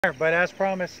But as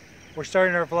promised, we're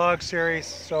starting our vlog series,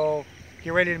 so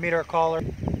get ready to meet our caller.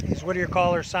 What do your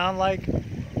callers sound like?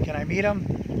 Can I meet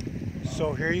them?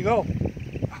 So here you go.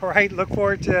 All right, look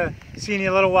forward to seeing you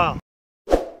in a little while.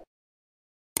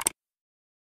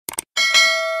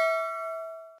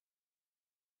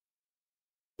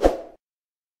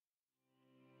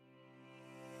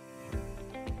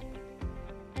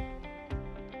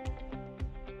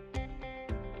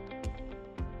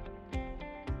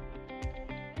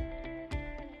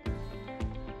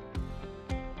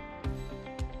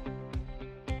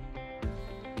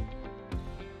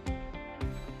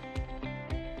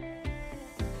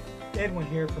 Edwin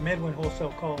here from Edwin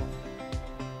Wholesale Call.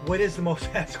 What is the most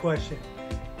asked question?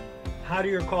 How do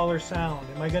your callers sound?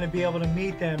 Am I going to be able to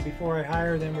meet them before I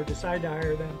hire them or decide to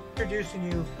hire them? Introducing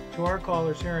you to our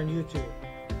callers here on YouTube.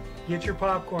 Get your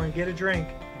popcorn, get a drink,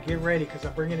 and get ready because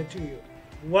I'm bringing it to you.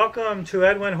 Welcome to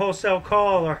Edwin Wholesale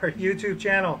Call, our YouTube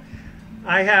channel.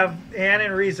 I have Anne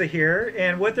and Riza here,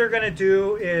 and what they're going to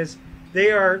do is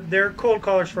they're cold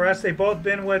callers for us. They've both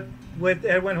been with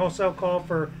Edwin Wholesale Call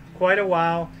for quite a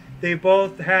while. They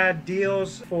both had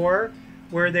deals where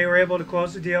they were able to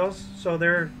close the deals, so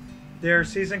they're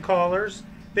seasoned callers.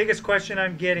 Biggest question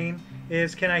I'm getting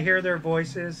is, can I hear their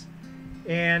voices,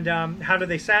 and how do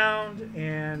they sound?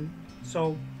 And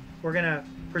so we're gonna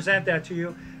present that to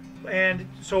you. And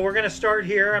so we're gonna start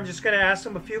here. I'm just gonna ask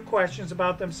them a few questions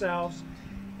about themselves,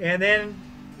 and then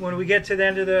when we get to the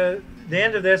end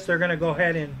of this, they're gonna go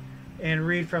ahead and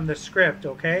read from the script.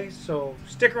 Okay, so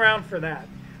stick around for that.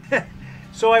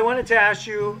 So I wanted to ask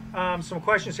you some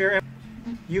questions here.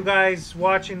 You guys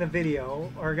watching the video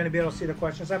are going to be able to see the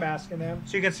questions I'm asking them.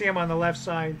 So you can see them on the left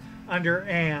side under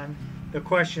Anne. The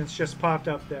questions just popped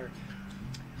up there.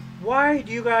 Why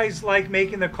do you guys like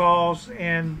making the calls,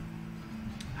 and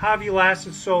how have you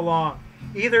lasted so long?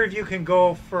 Either of you can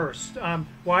go first.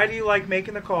 Why do you like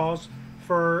making the calls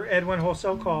for Edwin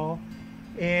Wholesale Call,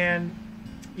 and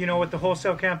with the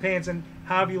wholesale campaigns, and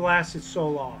how have you lasted so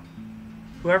long?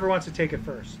 Whoever wants to take it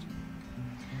first.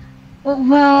 Well,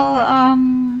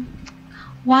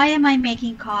 why am I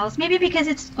making calls? Maybe because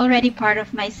it's already part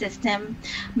of my system,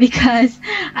 because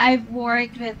I've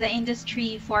worked with the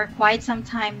industry for quite some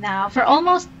time now, for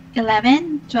almost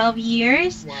 11, 12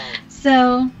 years. Wow.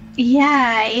 So,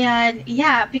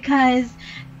 yeah, because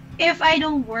if I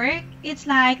don't work, it's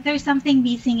like there's something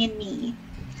missing in me.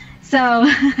 So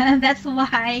that's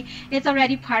why it's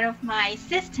already part of my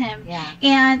system. Yeah.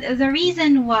 And the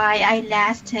reason why I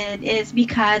lasted is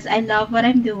because I love what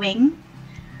I'm doing.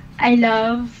 I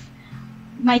love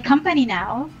my company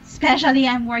now, especially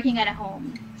I'm working at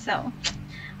home. So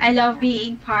I love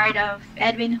being part of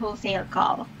Edwin Wholesale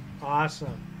Call.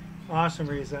 Awesome. Awesome,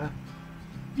 Riza.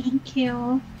 Thank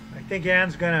you. I think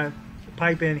Anne's going to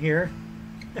pipe in here.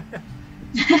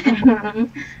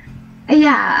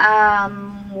 Yeah,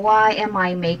 why am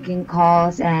I making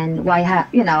calls, and why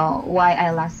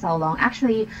I last so long?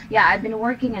 Actually, yeah, I've been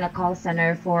working in a call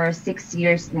center for 6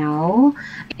 years now,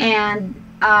 and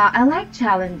I like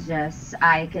challenges,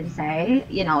 I can say.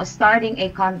 Starting a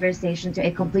conversation to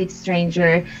a complete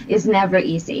stranger is never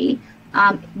easy.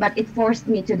 But it forced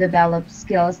me to develop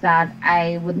skills that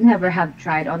I would never have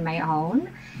tried on my own.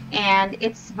 And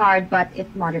it's hard, but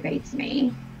it motivates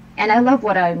me. And I love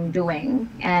what I'm doing,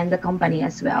 and the company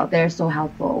as well. They're so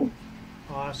helpful.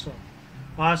 Awesome.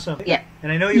 Awesome. Yeah.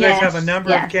 And I know you guys have a number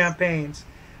yes. of campaigns.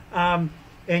 And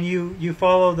you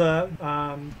follow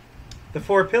the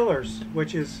 4 pillars,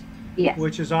 which is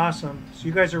awesome. So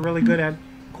you guys are really good at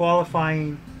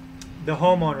qualifying the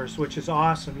homeowners, which is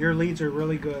awesome. Your leads are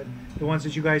really good. The ones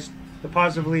that the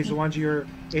positive leads, the ones you're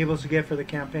able to get for the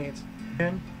campaigns.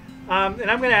 And I'm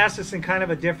going to ask this in kind of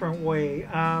a different way.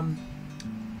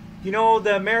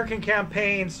 The American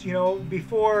campaigns,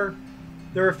 before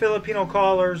there were Filipino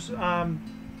callers,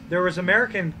 there was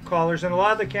American callers, and a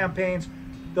lot of the campaigns,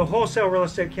 the wholesale real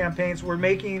estate campaigns, were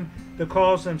making the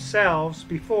calls themselves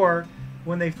before,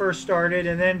 when they first started,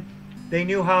 and then they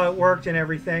knew how it worked and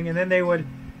everything, and then they would,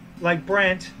 like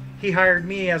Brent, he hired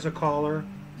me as a caller,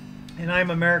 and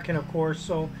I'm American, of course.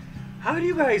 So how do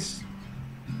you guys,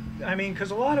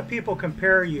 because a lot of people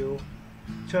compare you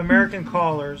to American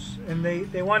callers, and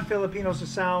they want Filipinos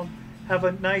to have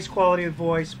a nice quality of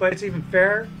voice, but it's even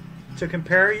fair to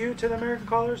compare you to the American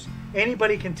callers?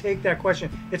 Anybody can take that question.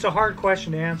 It's a hard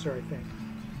question to answer, I think.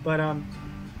 But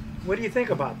what do you think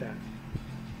about that?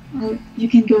 Well, you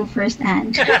can go first,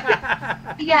 Anne.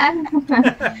 Yeah.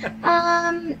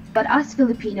 But us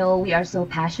Filipino, we are so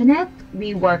passionate.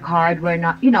 We work hard. We're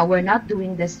not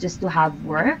doing this just to have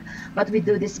work, but we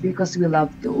do this because we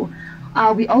love to.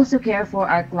 We also care for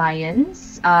our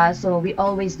clients, so we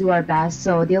always do our best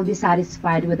so they'll be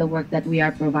satisfied with the work that we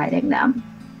are providing them.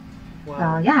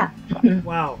 Wow. So yeah.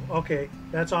 Wow. Okay.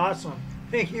 That's awesome.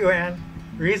 Thank you, Anne.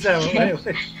 Riza.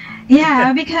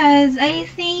 Yeah, because I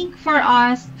think for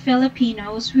us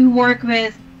Filipinos, we work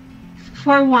with,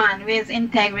 for one, with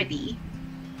integrity.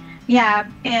 Yeah,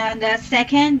 and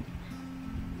second,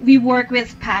 we work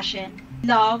with passion.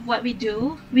 Love what we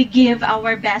do. We give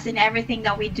our best in everything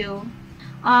that we do.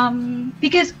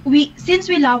 Because since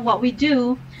we love what we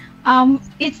do,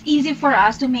 it's easy for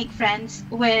us to make friends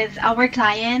with our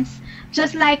clients.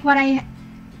 Just like what I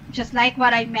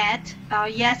met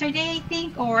yesterday, I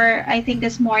think, or I think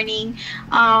this morning.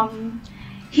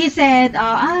 He said,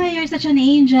 you're such an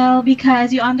angel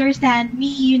because you understand me,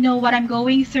 you know what I'm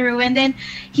going through. And then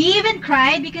he even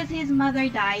cried because his mother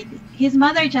died. His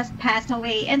mother just passed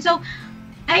away. And so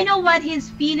I know what he's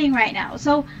feeling right now.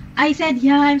 So I said,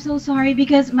 yeah, I'm so sorry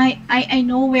because I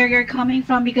know where you're coming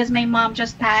from because my mom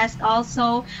just passed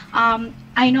also.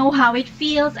 I know how it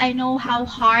feels. I know how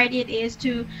hard it is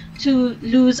to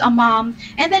lose a mom.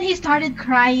 And then he started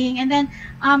crying. And then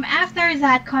after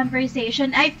that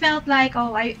conversation, I felt like,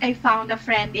 oh, I found a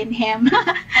friend in him.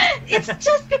 It's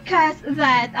just because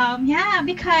that,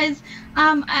 because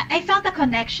I felt a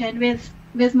connection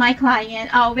with my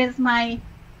client, with my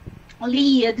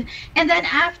lead. And then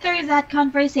after that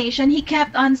conversation, he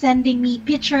kept on sending me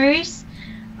pictures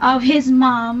of his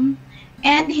mom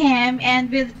and him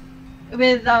and with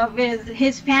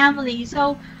his family.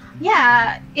 So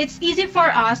yeah, it's easy for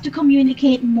us to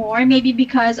communicate more, maybe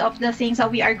because of the things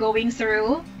that we are going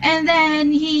through. And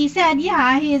then he said,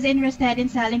 yeah, he is interested in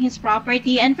selling his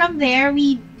property, and from there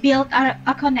we built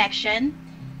a connection,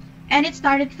 and it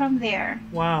started from there.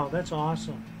 Wow, that's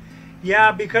awesome.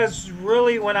 Yeah, because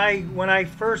really when I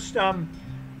first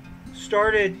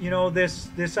started,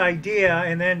 this idea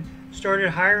and then started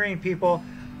hiring people,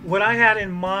 what I had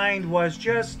in mind was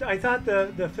just, I thought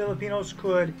the Filipinos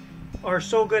are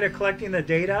so good at collecting the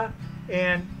data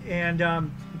and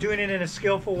doing it in a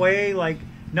skillful way, like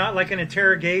not like an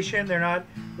interrogation. They're not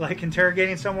like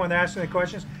interrogating someone, they're asking the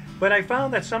questions. But I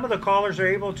found that some of the callers are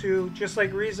able to, just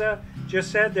like Riza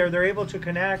just said, they're able to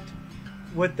connect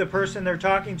with the person they're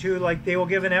talking to. Like they will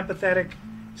give an empathetic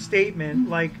statement,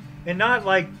 like, and not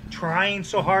like trying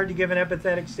so hard to give an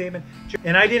empathetic statement.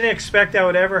 And I didn't expect that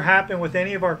would ever happen with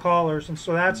any of our callers, and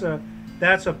so that's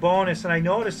a bonus. And I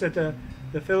noticed that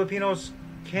the Filipinos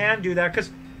can do that,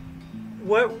 because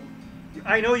what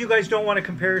I know, you guys don't want to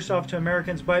compare yourself to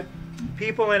Americans, but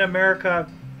people in America,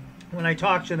 when I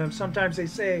talk to them, sometimes they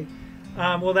say,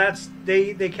 well,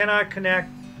 they cannot connect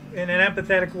in an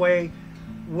empathetic way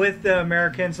with the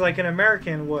Americans like an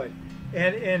American would.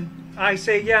 And I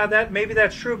say, yeah, maybe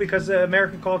that's true because the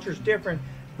American culture is different,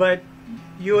 but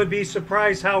you would be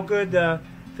surprised how good the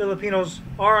Filipinos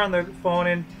are on the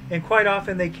phone, and quite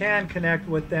often they can connect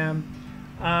with them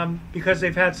because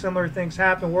they've had similar things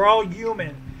happen. We're all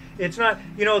human. It's not,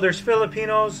 there's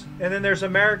Filipinos and then there's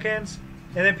Americans,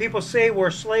 and then people say we're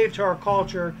a slave to our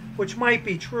culture, which might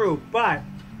be true, but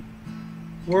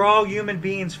we're all human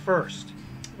beings first.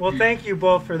 Well, thank you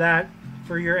both for that,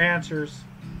 for your answers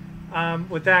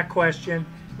with that question.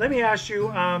 Let me ask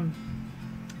you,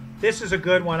 this is a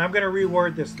good one. I'm going to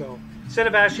reword this, though. Instead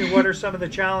of asking what are some of the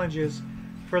challenges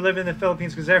for living in the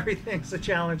Philippines, because everything's a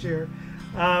challenge here,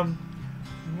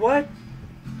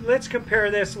 let's compare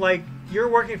this. Like, you're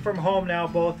working from home now,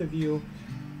 both of you.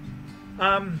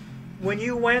 When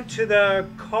you went to the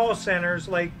call centers,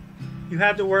 like, you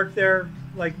had to work there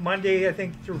like Monday, I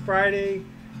think, through Friday,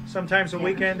 sometimes a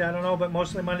weekend, I don't know, but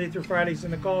mostly Monday through Fridays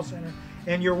in the call center.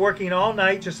 And you're working all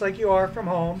night just like you are from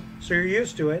home, so you're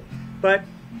used to it. But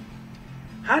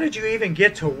how did you even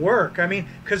get to work? I mean,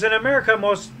 because in America,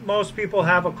 most people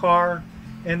have a car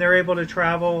and they're able to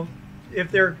travel.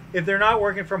 If they're not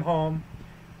working from home,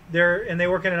 and they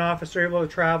work in an office, they're able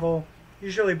to travel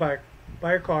usually by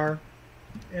a car.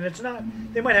 And it's not,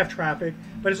 they might have traffic,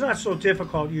 but it's not so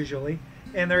difficult usually.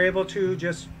 And they're able to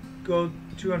just go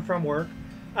to and from work.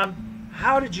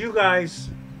 How did you guys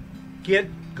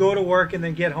go to work and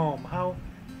then get home? How?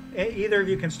 Either of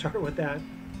you can start with that.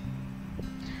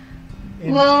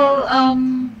 Well,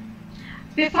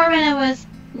 before, when I was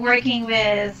working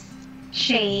with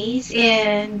Chase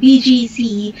in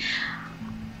BGC,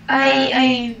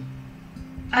 I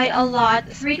allot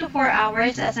 3 to 4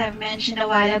 hours, as I mentioned a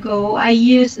while ago. I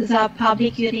use the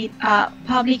public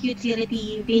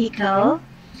utility vehicle,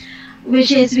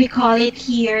 which is, we call it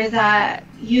here the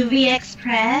UV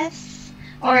Express,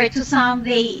 or to some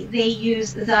they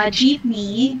use the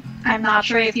jeepney. I'm not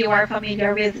sure if you are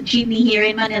familiar with jeepney here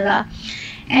in Manila.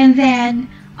 And then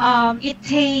It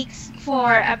takes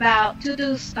for about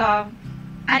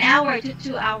an hour to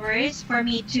 2 hours for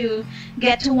me to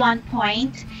get to one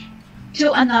point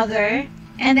to another.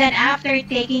 And then after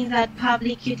taking that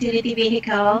public utility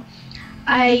vehicle,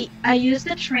 I use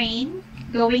the train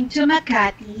going to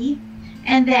Makati.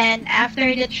 And then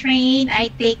after the train, I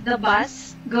take the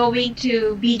bus going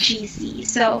to BGC.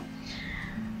 So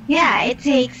yeah, it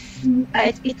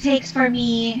takes for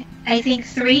me, I think,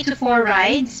 3 to 4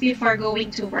 rides before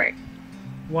going to work.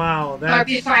 Wow, Or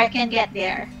before I can get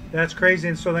there. that's crazy.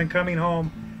 And so then coming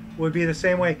home would be the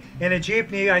same way. And a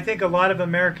jeepney, I think a lot of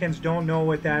Americans don't know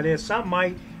what that is. Some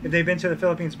might if they've been to the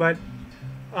Philippines, but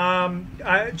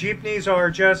jeepneys are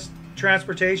just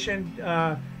transportation.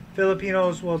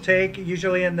 Filipinos will take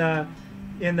usually in the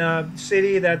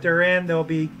city that they're in. There'll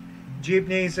be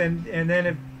jeepneys, and then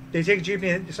if they take a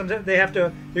jeepney, sometimes they have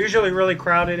to. They're usually really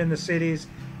crowded in the cities,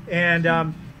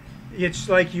 and it's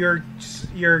like you're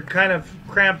kind of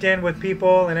cramped in with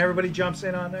people, and everybody jumps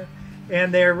in on there,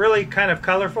 and they're really kind of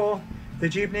colorful, the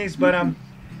jeepneys. But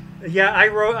yeah,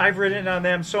 I've ridden on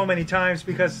them so many times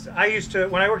because I used to,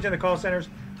 when I worked in the call centers,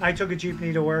 I took a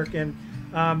jeepney to work, and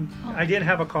I didn't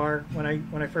have a car when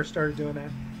I first started doing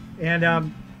that,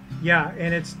 and yeah,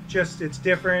 and it's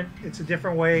different. It's a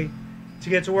different way to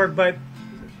get to work, but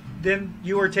then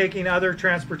you were taking other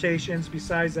transportations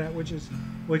besides that, which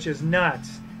is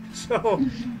nuts. So,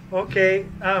 okay,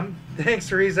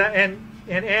 thanks, Riza, and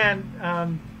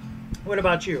Anne, what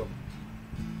about you?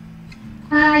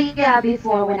 Yeah,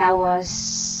 before when I was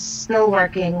still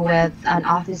working with an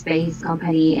office-based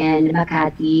company in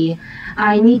Makati,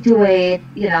 I need to wait,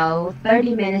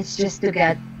 30 minutes just to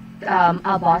get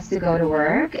a bus to go to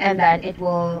work, and then it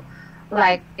will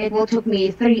took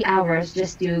me 3 hours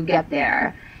just to get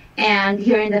there. And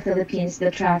here in the Philippines,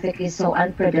 the traffic is so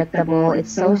unpredictable.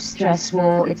 It's so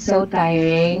stressful. It's so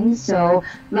tiring. So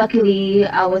luckily,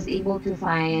 I was able to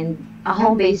find a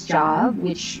home-based job,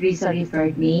 which Risa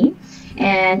referred me.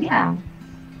 And yeah,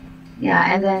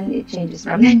 and then it changes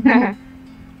from there.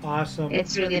 Awesome.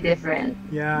 It's really different.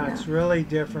 Yeah, it's really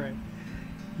different.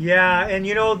 Yeah, and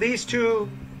these two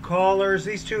callers,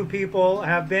 these two people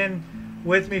have been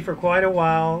with me for quite a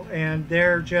while, and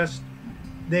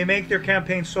they make their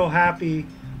campaign so happy.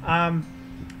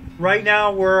 Right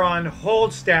now we're on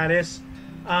hold status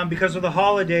because of the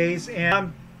holidays.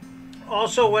 And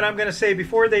also what I'm going to say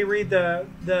before they read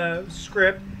the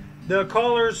script, the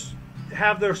callers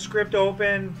have their script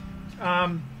open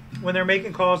when they're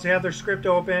making calls. They have their script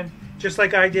open, just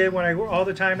like I did all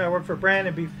the time I worked for Brent,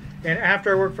 and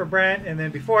after I worked for Brent, and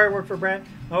then before I worked for Brent,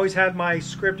 I always had my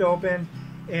script open,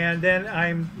 and then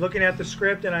I'm looking at the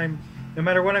script, and no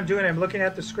matter what I'm doing, I'm looking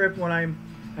at the script when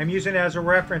I'm using it as a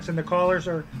reference, and the callers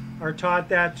are taught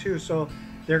that too. So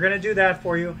they're going to do that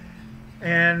for you.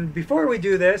 And before we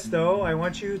do this, though, I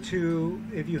want you to,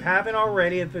 if you haven't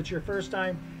already, if it's your first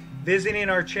time visiting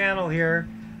our channel here,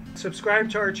 subscribe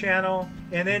to our channel,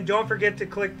 and then don't forget to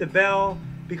click the bell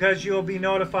because you'll be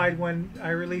notified when I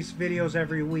release videos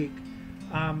every week.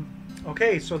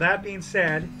 Okay, so that being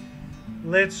said,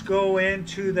 let's go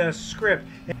into the script.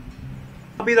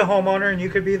 I'll be the homeowner and you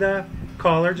could be the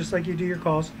caller, just like you do your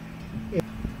calls.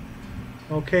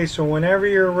 Okay, so whenever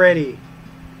you're ready.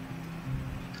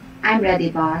 I'm ready,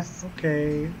 boss.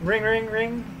 Okay, ring, ring,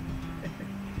 ring.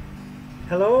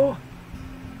 Hello?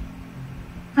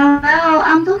 Hello,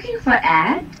 I'm looking for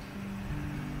Ed.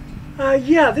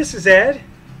 Yeah, this is Ed.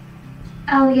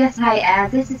 Oh, yes, hi,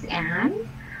 Ed. This is Anne.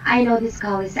 I know this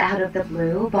call is out of the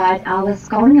blue, but I was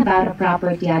calling about a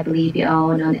property I believe you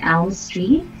own on Elm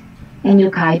Street in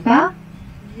Yucaipa.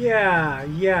 Yeah.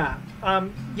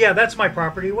 Yeah, that's my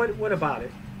property. What about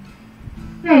it?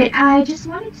 Great. I just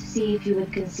wanted to see if you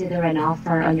would consider an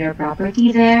offer on your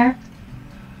property there.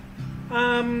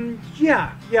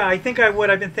 Yeah, I think I would.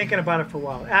 I've been thinking about it for a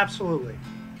while. Absolutely.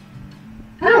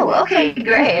 Oh, okay,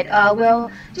 great.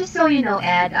 Well, just so you know,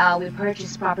 Ed, we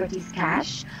purchase properties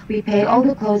cash. We pay all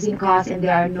the closing costs, and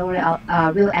there are no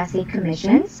real estate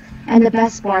commissions. And the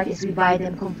best part is we buy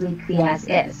them completely as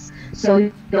is. So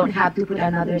you don't have to put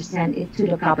another cent into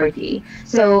the property.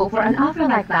 So for an offer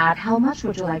like that, how much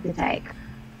would you like to take?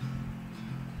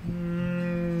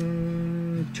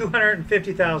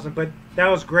 250,000, but that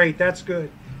was great. That's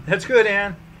good. That's good,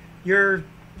 Anne. You're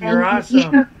Thank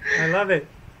awesome. you. I love it.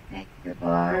 Thank you,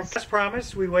 boss. As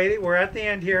promised, we waited. We're at the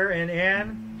end here, and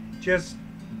Anne just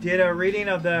did a reading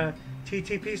of the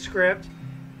TTP script.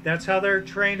 That's how they're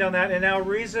trained on that. And now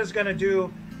Riza's going to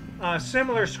do a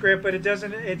similar script, but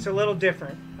it's a little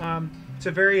different. It's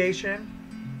a variation,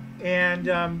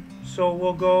 and so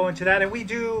we'll go into that. And we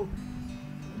do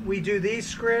these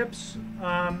scripts.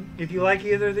 If you like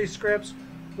either of these scripts,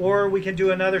 or we can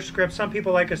do another script. Some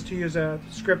people like us to use a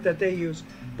script that they use,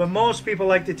 but most people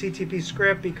like the TTP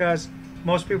script because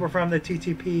most people are from the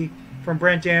TTP, from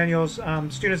Brent Daniels,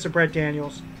 students of Brent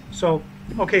Daniels. So,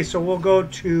 okay, so we'll go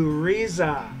to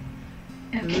Riza.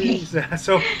 Okay. Riza.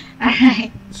 So, All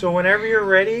right. so whenever you're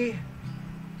ready.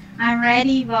 I'm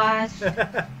ready, boss.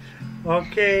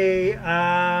 Okay,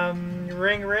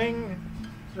 ring, ring.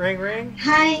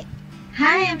 Hi.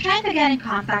 Hi, I'm trying to get in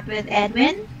contact with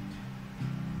Edwin.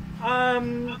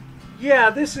 Yeah,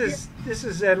 this is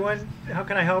Edwin. How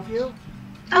can I help you?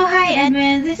 Oh, hi,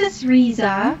 Edwin. This is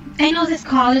Riza. I know this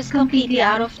call is completely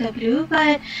out of the blue,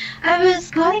 but I was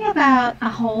calling about a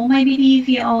home I believe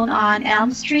you own on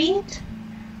Elm Street.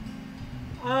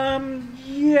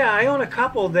 Yeah, I own a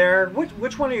couple there.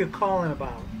 Which one are you calling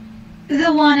about?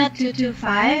 The one at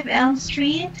 225 Elm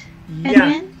Street, Yeah,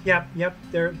 Edwin? yep.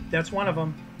 That's one of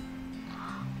them.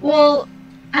 Well,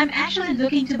 I'm actually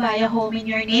looking to buy a home in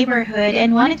your neighborhood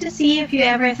and wanted to see if you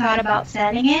ever thought about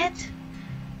selling it.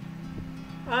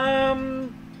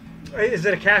 Is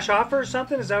it a cash offer or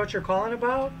something? Is that what you're calling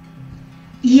about?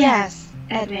 Yes,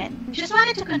 Edwin. Just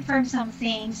wanted to confirm some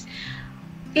things.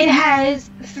 It has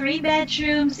 3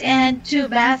 bedrooms and 2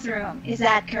 bathrooms. Is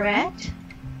that correct?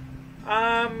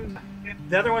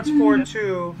 The other one's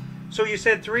 4-2. So you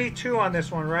said 3-2 on this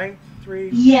one, right? 3.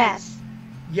 Yes.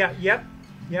 Yeah, yep,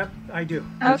 I do.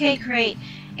 Okay, great.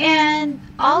 And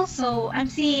also, I'm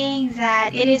seeing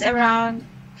that it is around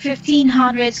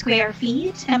 1,500 square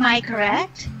feet. Am I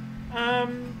correct?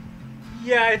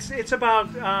 Yeah, it's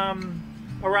about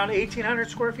around 1,800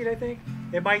 square feet, I think.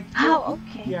 It might. Oh,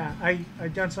 okay. Yeah,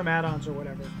 I've done some add-ons or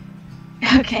whatever.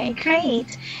 Okay,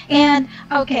 great. And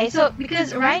okay, so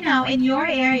because right now in your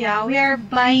area we are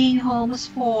buying homes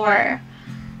for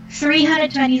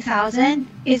 320,000.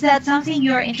 Is that something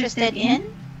you're interested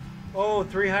in? Oh,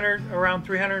 around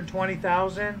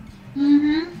 320,000.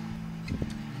 Mm-hmm.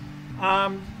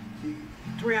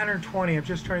 320. I'm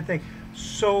just trying to think.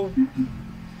 So,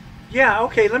 yeah,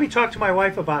 okay. Let me talk to my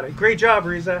wife about it. Great job,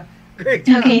 Riza. Great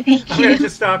job. Okay, thank I'm gonna you.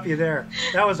 just stop you there.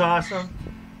 That was awesome.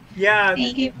 Yeah.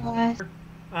 Thank you, boss.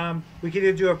 We could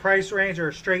either do a price range or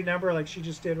a straight number like she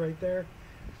just did right there.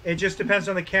 It just depends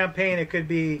on the campaign. It could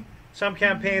be, some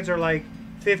campaigns are like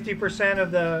 50%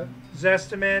 of the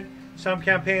Zestimate. Some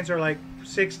campaigns are like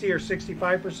 60 or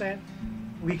 65%.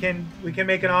 We can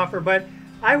make an offer, but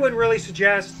I would really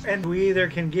suggest, and we either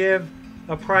can give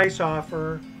a price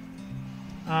offer,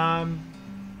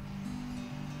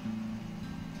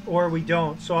 or we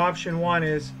don't. So option 1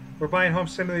 is we're buying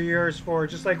homes similar to yours for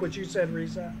just like what you said,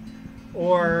 Riza.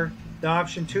 Or the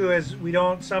option 2 is we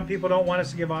don't. Some people don't want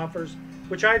us to give offers,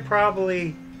 which I'd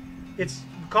probably. It's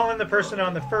calling the person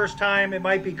on the first time. It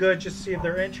might be good just to see if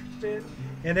they're interested,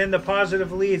 and then the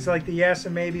positive leads, like the yes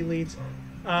and maybe leads,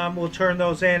 we'll turn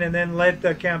those in, and then let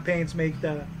the campaigns make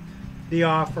the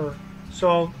offer.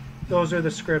 So those are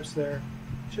the scripts there.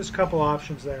 Just a couple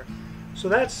options there. So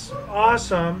that's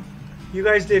awesome. You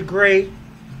guys did great.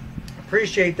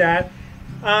 Appreciate that.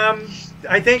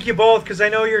 I thank you both because I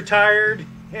know you're tired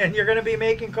and you're going to be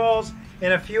making calls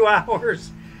in a few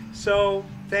hours. So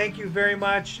thank you very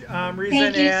much, Riza.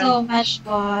 Thank you so much,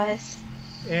 boss.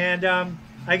 And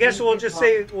I guess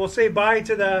we'll say bye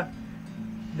to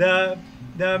the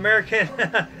American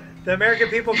the American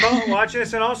people watching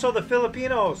us, and also the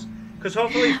Filipinos, because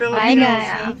hopefully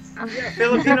Filipinos,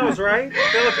 Filipinos, right?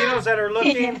 Filipinos that are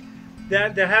looking,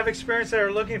 that have experience, that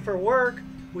are looking for work.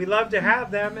 We love to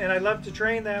have them, and I love to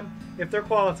train them if they're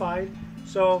qualified.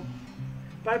 So,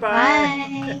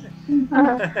 bye-bye.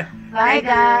 Bye. Bye,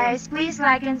 guys. Please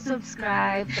like and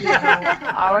subscribe to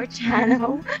our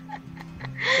channel.